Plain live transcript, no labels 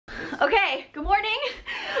Okay, good morning.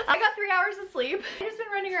 I got 3 hours of sleep. I've just been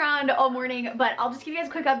running around all morning, but I'll just give you guys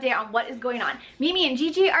a quick update on what is going on. Mimi and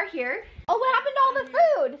Gigi are here. Oh, what happened to all the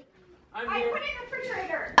food? I put it in the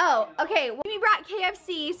refrigerator. Oh, okay. Well, we brought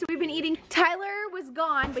KFC, so we've been eating. Tyler was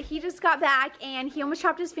gone, but he just got back, and he almost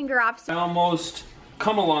chopped his finger off. So I almost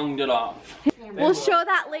come-alonged it off. We'll show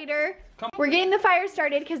that later. We're getting the fire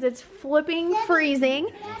started because it's flipping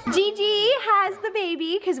freezing. Gigi has the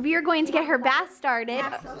baby because we are going to get her bath started.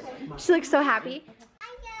 She looks so happy.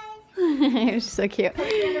 She's so cute.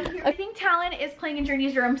 I think Talon is playing in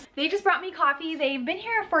Journey's room. They just brought me coffee. They've been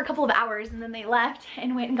here for a couple of hours and then they left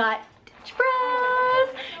and went and got Dutch Bros.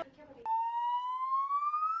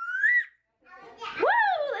 Woo!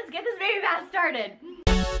 Let's get this baby bath started.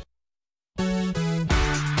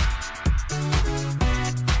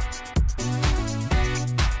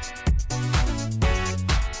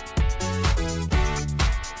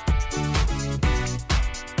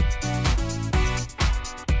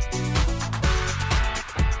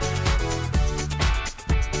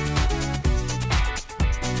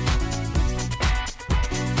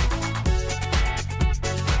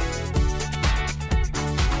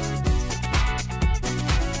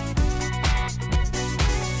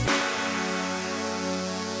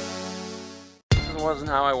 Wasn't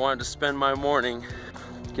how I wanted to spend my morning.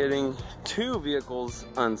 Getting 2 vehicles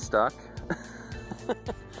unstuck.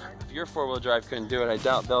 If your 4-wheel drive couldn't do it, I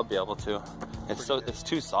doubt they'll be able to. It's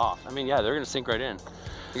too soft. I mean, yeah, they're gonna sink right in.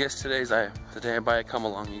 I guess today's the day I buy a come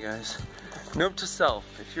along, you guys. Note to self: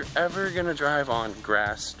 if you're ever gonna drive on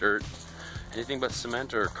grass, dirt, anything but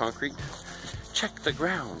cement or concrete, check the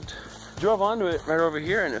ground. Drove onto it right over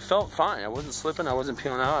here and it felt fine. I wasn't slipping, I wasn't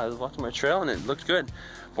peeling out, I was walking my trail and it looked good.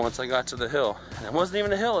 But once I got to the hill, and it wasn't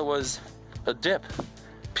even a hill, it was a dip.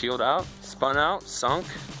 Peeled out, spun out, sunk,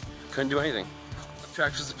 couldn't do anything.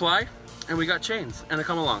 Tractor Supply, and we got chains and a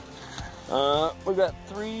come along. We got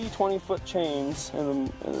 3 20-foot chains and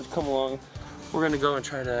a come along. We're gonna go and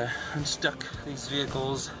try to unstuck these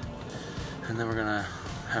vehicles, and then we're gonna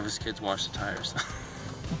have his kids wash the tires.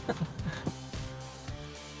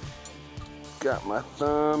 Got my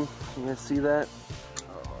thumb, you guys see that?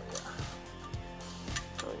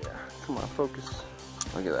 Come on, focus.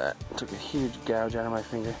 Look at that. Took a huge gouge out of my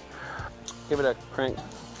finger. Give it a crank.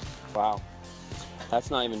 Wow. That's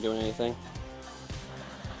not even doing anything.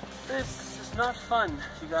 This is not fun,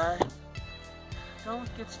 you guys. Don't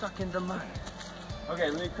get stuck in the mud. Okay,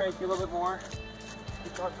 let me crank you a little bit more.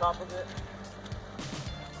 Get on top of it.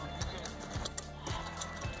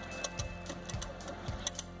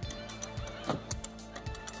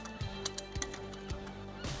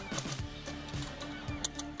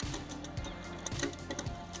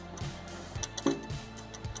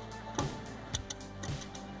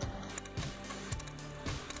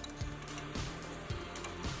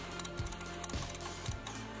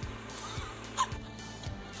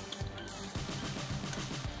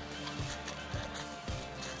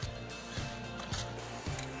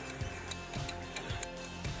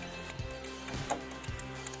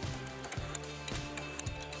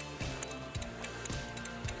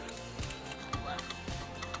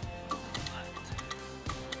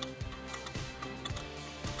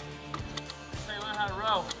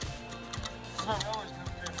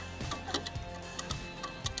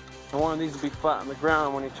 I wanted these to be flat on the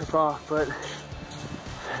ground when he took off, but it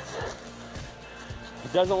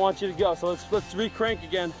doesn't want you to go. So let's re-crank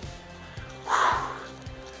again.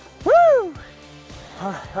 Woo!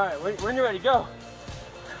 All right, when you're ready, go.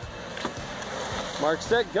 Mark,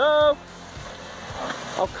 set, go.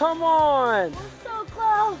 Oh, come on. We're so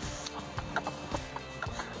close.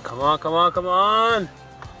 Come on, come on, come on.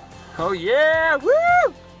 Oh yeah, woo!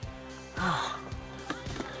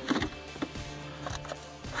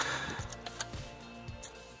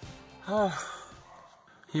 Oh,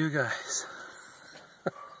 you guys.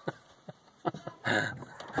 It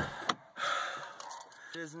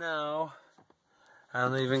is now, I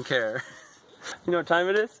don't even care. You know what time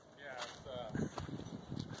it is? Yeah,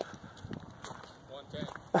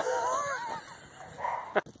 it's 1:10.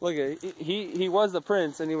 Look at it, he was the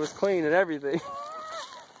prince and he was clean and everything.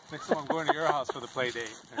 Next time I'm going to your house for the play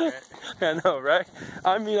date, okay? I know, right?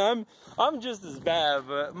 I mean, I'm just as bad,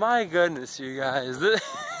 but my goodness, you guys.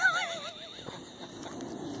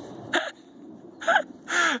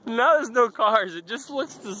 Now there's no cars, it just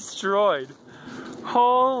looks destroyed.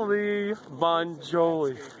 Holy Bon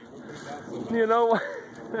Jovi. You know what?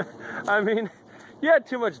 I mean, you had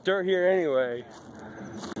too much dirt here anyway.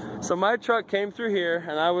 So my truck came through here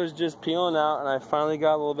and I was just peeling out and I finally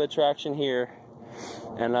got a little bit of traction here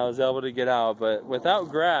and I was able to get out, but without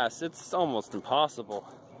grass, it's almost impossible.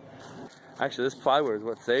 Actually, this plywood is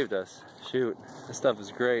what saved us. Shoot, this stuff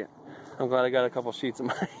is great. I'm glad I got a couple sheets in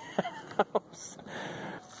my house.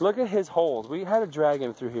 Look at his holes. We had to drag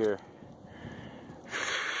him through here.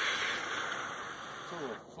 It's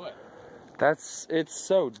over a foot. It's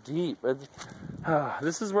so deep.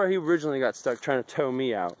 This is where he originally got stuck trying to tow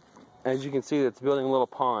me out. As you can see, it's building little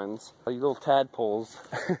ponds, like little tadpoles.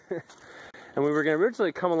 And we were going to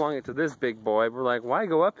originally come along it to this big boy. We're like, why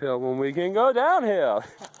go uphill when we can go downhill?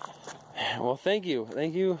 Well, thank you.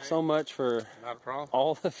 Thank you so much for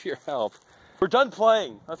all of your help. We're done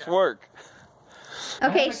playing. Let's work.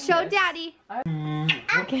 Okay, show Daddy.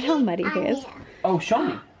 Look at how muddy he is. Oh, show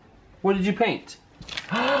me. What did you paint?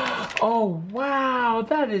 Oh, wow.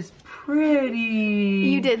 That is pretty.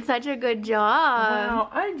 You did such a good job. Wow,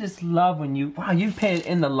 I just love when you painted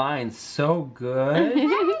in the lines so good.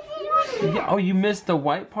 Yeah, oh, you missed the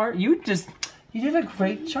white part? You did a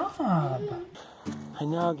great job. I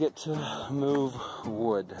now get to move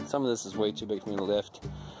wood. Some of this is way too big for me to lift.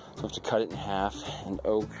 So I have to cut it in half. And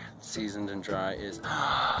oak, seasoned and dry, is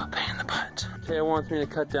a pain in the butt. Taylor wants me to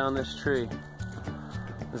cut down this tree.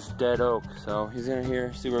 This dead oak. So he's gonna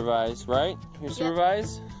here supervise, right? Here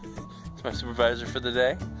supervise? He's my supervisor for the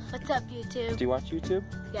day. What's up, YouTube? Do you watch YouTube?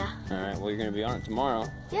 Yeah. Alright, well you're gonna be on it tomorrow.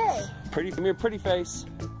 Yay! Give me a pretty face.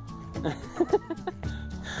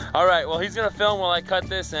 Alright, well he's gonna film while I cut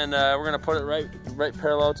this, and we're gonna put it right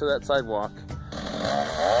parallel to that sidewalk.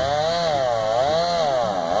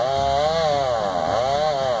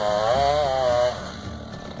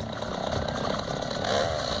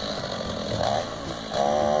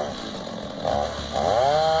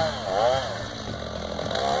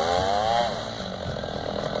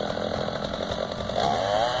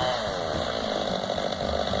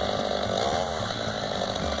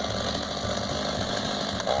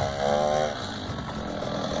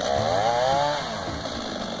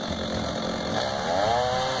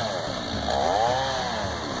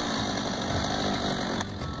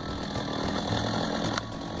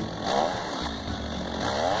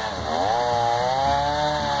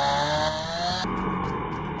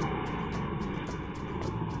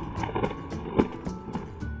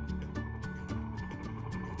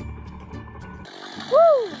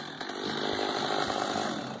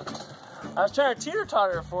 I was trying to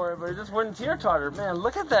teeter-totter for it, but it just wouldn't teeter-totter. Man,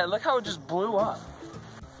 look at that. Look how it just blew up.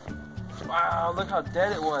 Wow, look how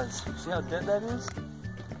dead it was. See how dead that is?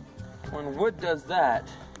 When wood does that,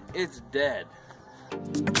 it's dead.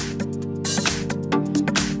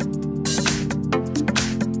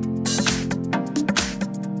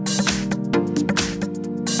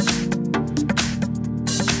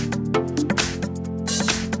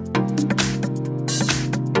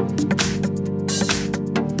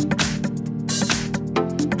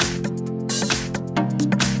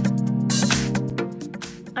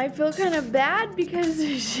 I feel kind of bad because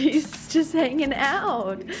she's just hanging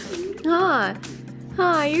out.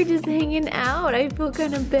 You're just hanging out. I feel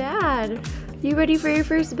kind of bad. You ready for your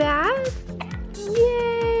first bath?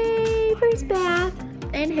 Yay, first bath.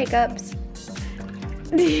 And hiccups.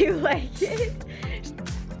 Do you like it?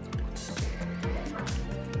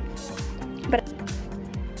 But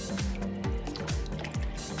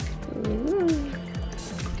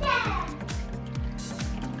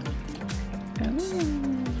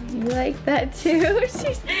you like that too?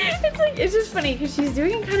 It's just funny because she's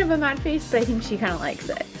doing kind of a mad face, but I think she kind of likes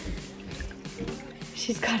it.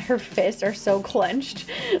 She's got her fists are so clenched.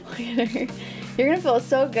 Look at her. You're gonna feel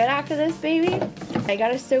so good after this, baby. I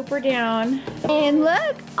gotta soap her down. And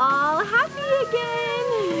look, all happy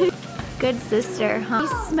again. Good sister, huh? She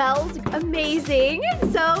smells amazing.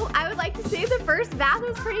 So I would like to say the first bath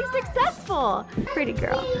was pretty successful. Pretty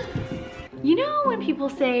girl. You know when people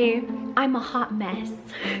say, I'm a hot mess?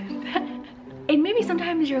 And maybe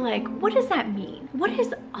sometimes you're like, what does that mean? What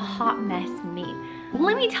does a hot mess mean?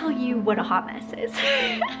 Let me tell you what a hot mess is.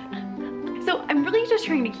 So I'm really just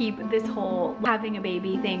trying to keep this whole having a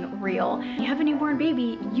baby thing real. You have a newborn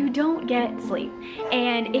baby, you don't get sleep.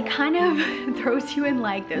 And it kind of throws you in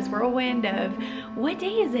like this whirlwind of, what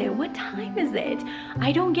day is it? What time is it?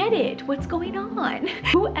 I don't get it. What's going on?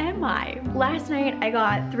 Who am I? Last night I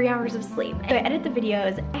got 3 hours of sleep. So I edit the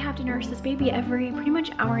videos. I have to nurse this baby every pretty much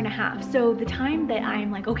hour and a half. So the time that I'm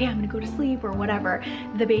like, okay, I'm gonna go to sleep or whatever,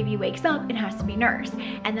 the baby wakes up and has to be nursed.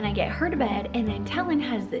 And then I get her to bed, and then Talon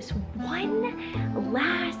has this one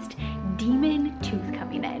last demon tooth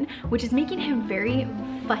coming in, which is making him very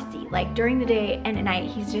fussy. Like during the day and at night,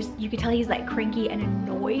 he's just, you could tell he's like cranky and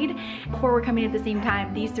annoyed. 4 were coming at the same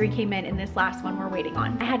time. These 3 came in, and this last one we're waiting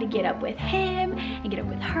on. I had to get up with him and get up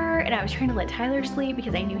with her, and I was trying to let Tyler sleep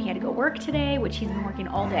because I knew he had to go work today, which he's been working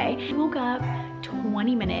all day. He woke up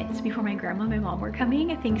 20 minutes before my grandma and my mom were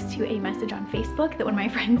coming, thanks to a message on Facebook that one of my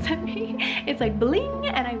friends sent me. It's like bling,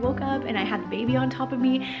 and I woke up and I had the baby on top of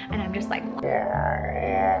me, and I'm just like,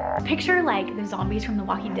 picture like the zombies from The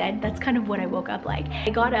Walking Dead. That's kind of what I woke up like. I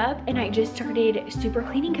got up and I just started super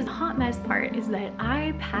cleaning, because the hot mess part is that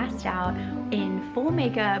I passed out in full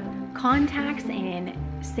makeup, contacts, and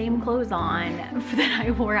same clothes on that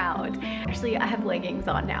I wore out. Actually, I have leggings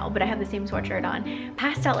on now, but I have the same sweatshirt on.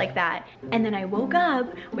 Passed out like that, and then I woke up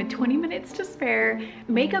with 20 minutes to spare,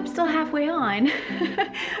 makeup still halfway on,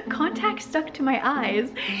 contacts stuck to my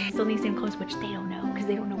eyes, still these same clothes, which they don't know, because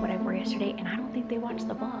they don't know what I wore yesterday, and I don't think they watched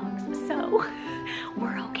the vlogs, so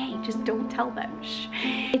we're okay, just don't tell them. Shh.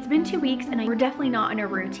 It's been 2 weeks, and we're definitely not in a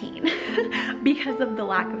routine because of the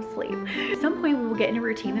lack of sleep. At some point we will get in a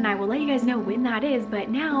routine, and I will let you guys know when that is, but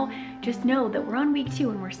now just know that we're on week 2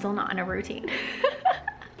 and we're still not in a routine.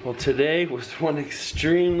 Well, today was one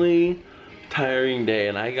extremely tiring day,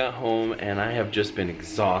 and I got home and I have just been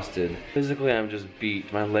exhausted. Physically, I'm just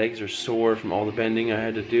beat. My legs are sore from all the bending I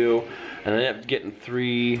had to do, and I ended up getting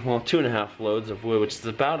 2.5 loads of wood, which is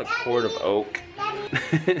about a quart of oak.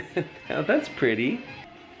 Now that's pretty.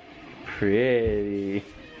 Pretty.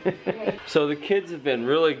 So the kids have been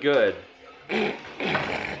really good.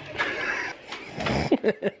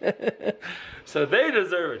 So they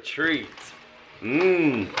deserve a treat.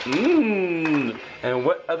 And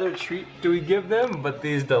what other treat do we give them but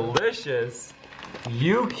these delicious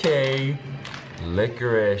UK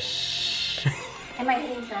licorice? And my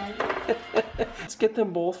things on. Let's get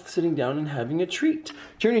them both sitting down and having a treat.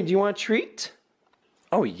 Journey, do you want a treat?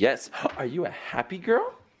 Oh yes. Are you a happy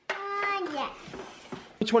girl? Yes.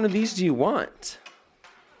 Which one of these do you want?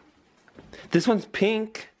 This one's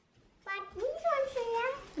pink. But these ones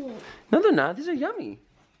are yummy. No, they're not. These are yummy.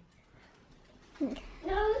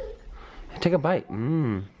 No. Take a bite.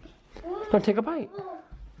 No, take a bite.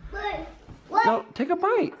 What? No, take a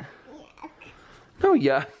bite. No,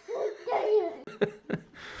 yeah.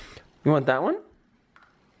 You want that one?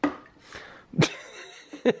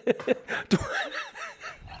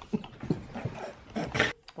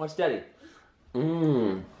 Watch Daddy.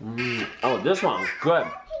 Oh, this one's good.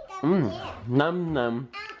 Num num.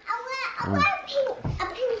 I want a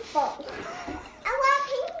pink ball. I want a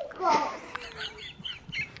pink ball.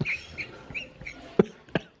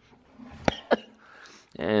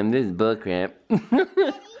 And this is bullcrap.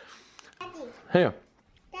 Here.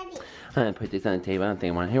 Daddy. I'm gonna put this on the table. I don't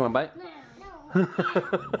think I want it. Here, one bite. No.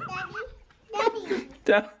 Daddy.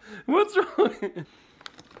 Dad, what's wrong?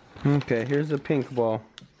 Okay, here's the pink ball.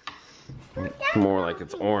 More like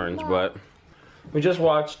it's orange, but we just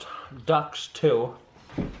watched Ducks 2.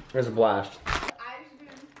 There's a blast. I've been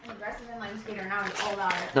an aggressive inline skater, now it's all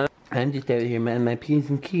about it. I'm just out here, man, my P's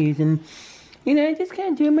and Q's, and you know, I just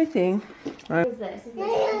kind of do my thing. What is this? Is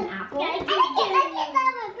this an apple?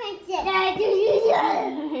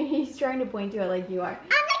 He's trying to point to it like you are.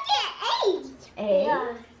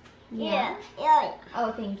 A? Yeah.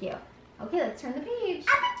 Oh, thank you. Okay, let's turn the page.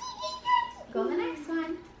 Go to the next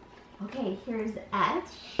one. Okay, here's H. A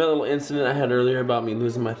little incident I had earlier about me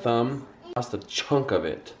losing my thumb. I lost a chunk of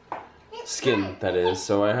it. Skin, that is.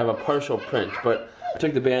 So I have a partial print, but I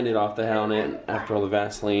took the band-aid off the helmet after all the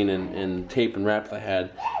Vaseline and tape and wrap I had,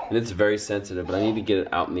 and it's very sensitive, but I need to get it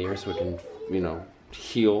out in the air so it can, you know,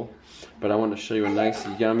 heal. But I want to show you a nice,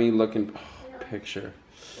 yummy looking picture.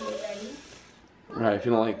 Alright, if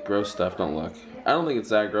you don't like gross stuff, don't look. I don't think it's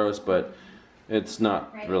that gross, but it's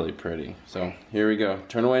not really pretty. So here we go.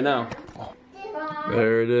 Turn away now.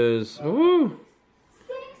 There it is. Ooh.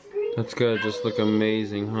 That's gotta just look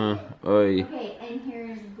amazing, huh? Oy. Okay, and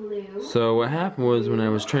here's blue. So what happened was when I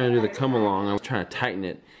was trying to do the come along, I was trying to tighten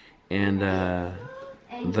it, and the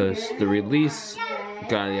release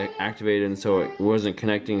got activated, and so it wasn't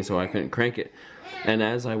connecting, so I couldn't crank it. And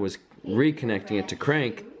as I was reconnecting it to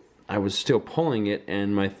crank, I was still pulling it,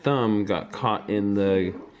 and my thumb got caught in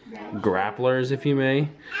the grapplers, if you may.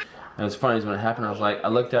 And it's funny, when it happened, I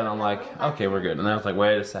looked at it, I'm like, okay, we're good. And I was like,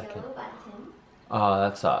 wait a second. Oh,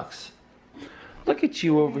 that sucks. Look at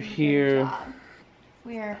you over here.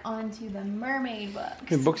 We're on to the mermaid books. How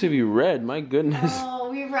many books have you read? My goodness. Oh,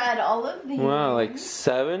 we read all of these. Wow, like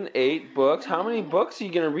 7, 8 books. How many books are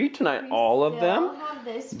you going to read tonight? All of them?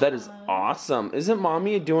 That is awesome. Isn't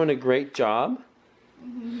Mommy doing a great job?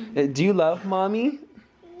 Do you love Mommy?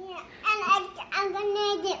 Yeah, and I'm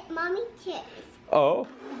gonna give Mommy a kiss. Oh,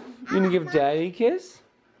 you gonna give Daddy a kiss?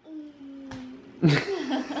 Yeah,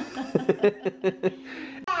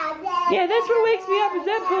 that's what wakes me up, is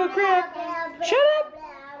that bull crap. Shut up!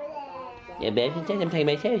 Yeah, baby, I'm talking about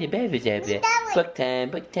book time,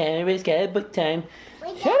 book time, everybody's got book time.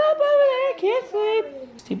 Shut up over there! I can't sleep.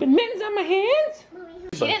 Stupid mittens on my hands.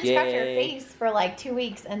 She didn't scratch her face for like 2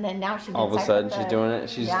 weeks, and then now she's all of a sudden she's doing it.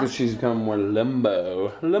 She's become more limbo.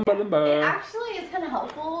 It actually is kind of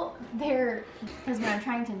helpful there because when I'm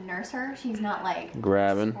trying to nurse her, she's not like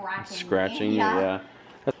grabbing, scratching. Yeah.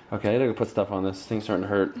 Okay, I gotta go put stuff on this. Thing's starting to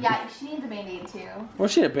hurt. Yeah, she needs a band-aid too.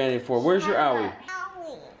 What's she a band-aid for? Where's your owie?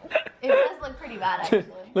 It does look pretty bad actually.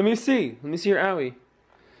 Let me see. Let me see your owie.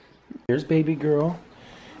 Here's baby girl.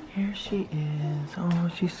 Here she is.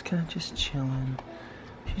 Oh, she's kind of just chilling.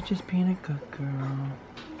 She's just being a good girl.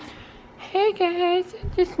 Hey guys,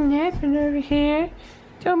 just napping over here.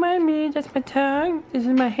 Don't mind me, that's my tongue. This is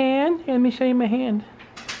my hand. Here, let me show you my hand.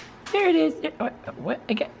 There it is. What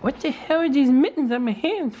the hell are these mittens on my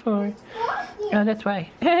hands for? Oh, that's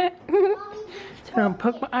why. So I don't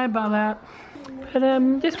poke my eyeball out. But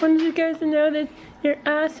just wanted you guys to know that you're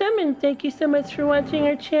awesome and thank you so much for watching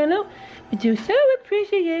our channel. We do so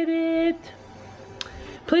appreciate it.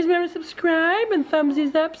 Please remember to subscribe and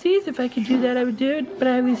thumbsies upsies. If I could do that, I would do it. But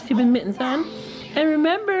I have these stupid mittens on. And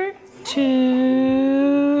remember to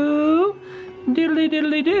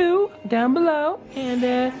doodly do down below and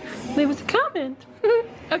leave us a comment.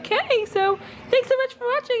 Okay, so thanks so much for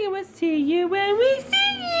watching and we'll see you when we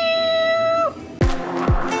see you.